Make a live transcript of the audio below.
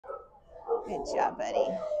Good job, buddy.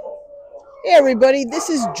 Hey everybody, this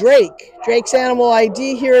is Drake. Drake's animal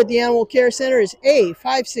ID here at the Animal Care Center is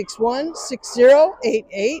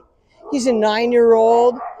A5616088. He's a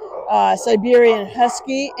 9-year-old Siberian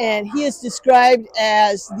Husky, and he is described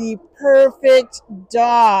as the perfect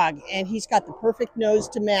dog, and he's got the perfect nose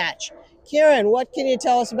to match. Karen, what can you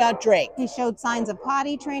tell us about Drake? He showed signs of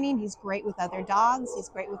potty training. He's great with other dogs. He's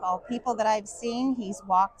great with all people that I've seen. He's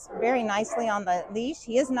walked very nicely on the leash.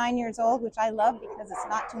 He is 9 years old, which I love because it's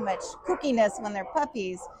not too much kookiness when they're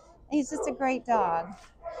puppies. And he's just a great dog.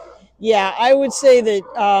 Yeah, I would say that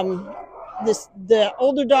the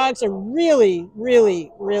older dogs are really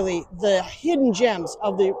the hidden gems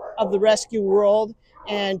of the rescue world,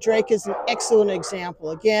 and Drake is an excellent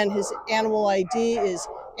example. Again, his animal ID is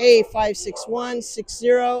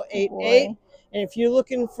A5616088, and if you're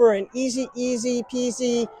looking for an easy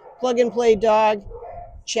peasy plug and play dog,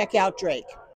 check out Drake.